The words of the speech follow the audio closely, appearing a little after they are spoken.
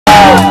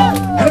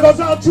And it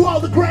goes out to all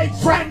the great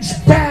French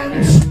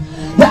bands,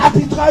 the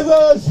Happy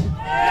Drivers,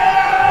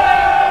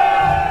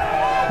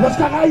 Los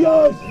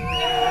Carayos,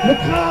 Le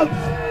Crabs,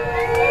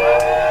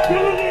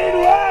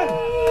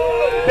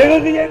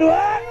 Berrurier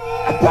Noir,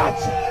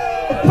 Apache.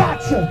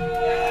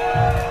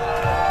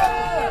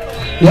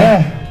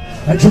 Yeah,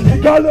 and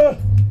Chupigala.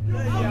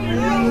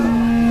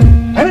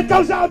 And it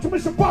goes out to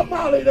Mr. Bob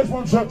Marley, this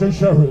one's out to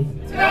Sheriff.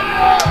 And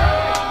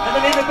I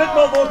need a bit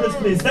more vocals,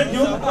 please. Thank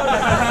you.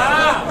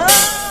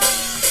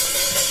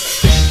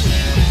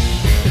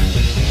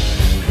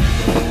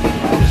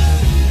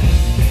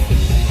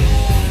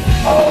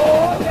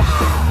 Oh, yeah.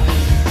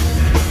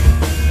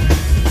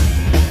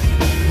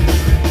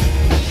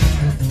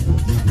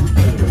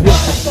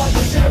 Rise like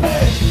a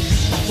sheriff,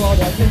 for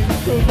the king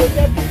to the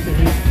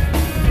deputy.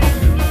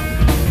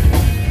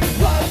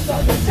 Rise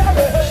like a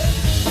sheriff,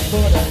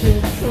 for the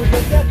king to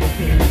the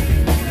deputy.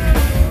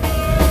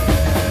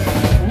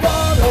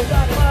 Run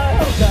around my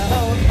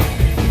hometown,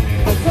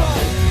 the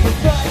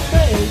time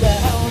me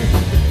down.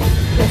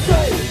 They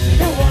say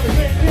you want to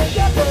bring me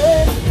deputy,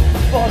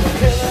 for the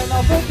killing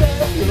of the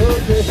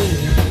deputy,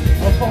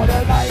 or for the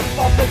life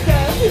of the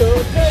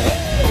deputy.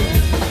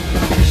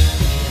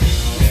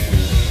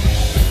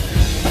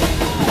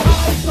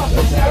 Rise like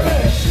a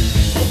sheriff,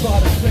 for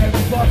the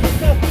sheriff was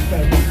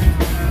necessary.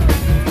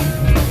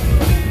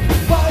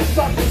 Rise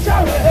like a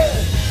sheriff,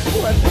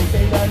 when they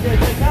say that you're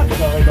the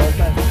capital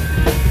offense.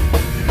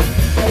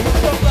 They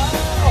look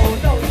around,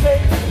 no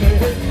safety.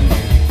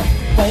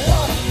 For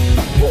what?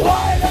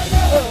 Why the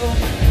no?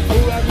 Who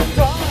every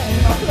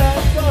time I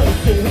bless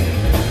mercy.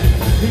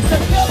 He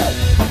said kill it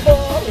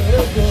before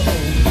it goes.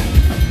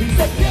 He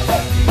said kill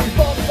it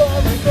before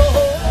it goes.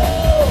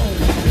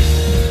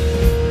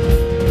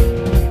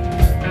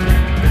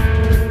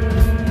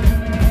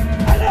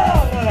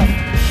 Alors,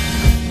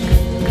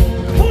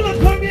 pour la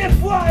première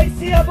fois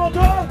ici à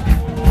Bordeaux,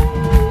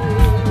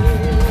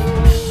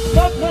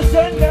 notre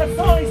jeune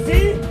garçon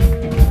ici,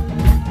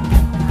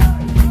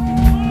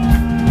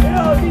 et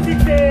on va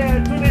visiter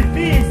toutes les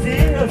filles ici,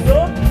 aussi.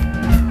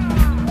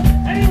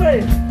 Anyway,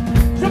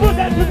 je vous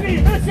introduis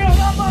Monsieur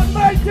Ramon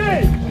Maïté.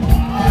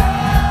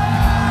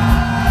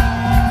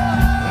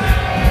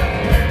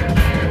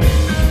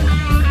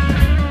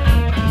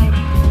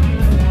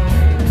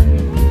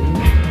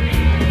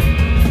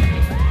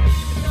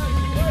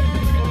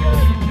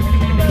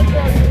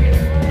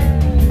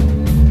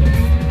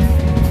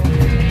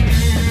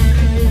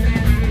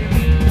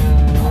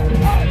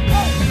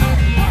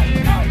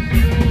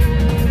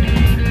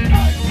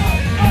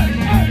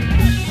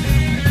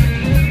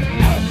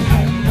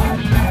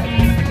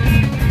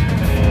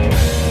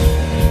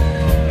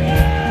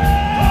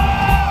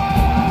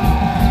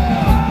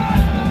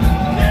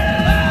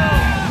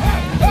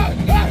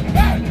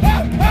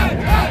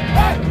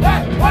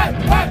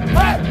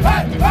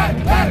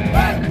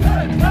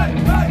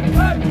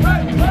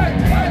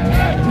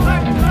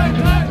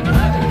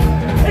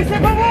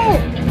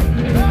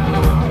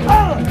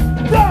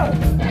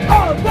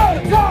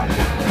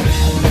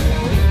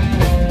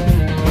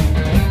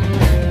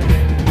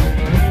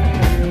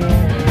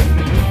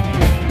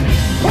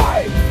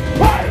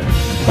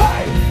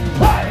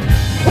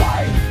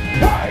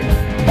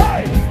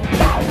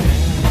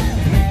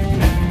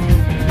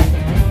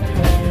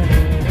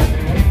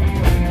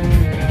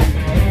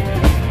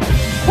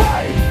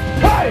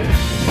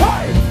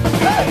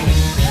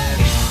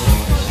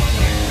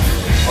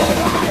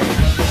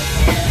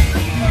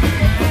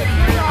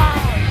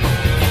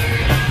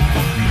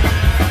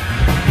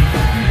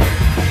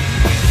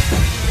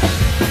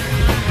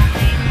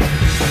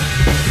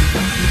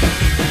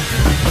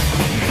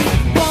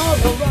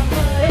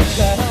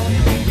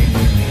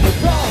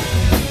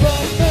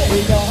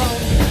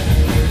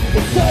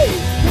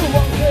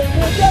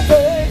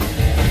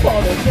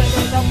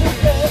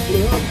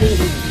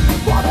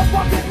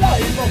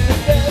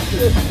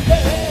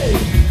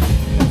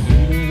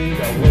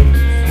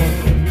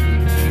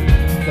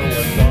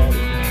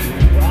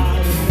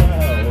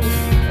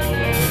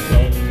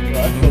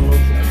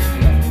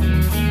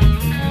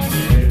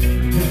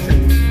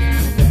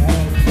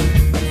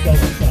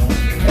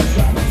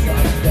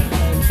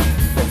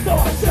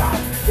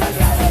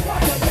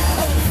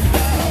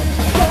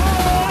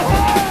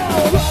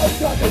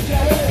 Rise like a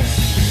sheriff,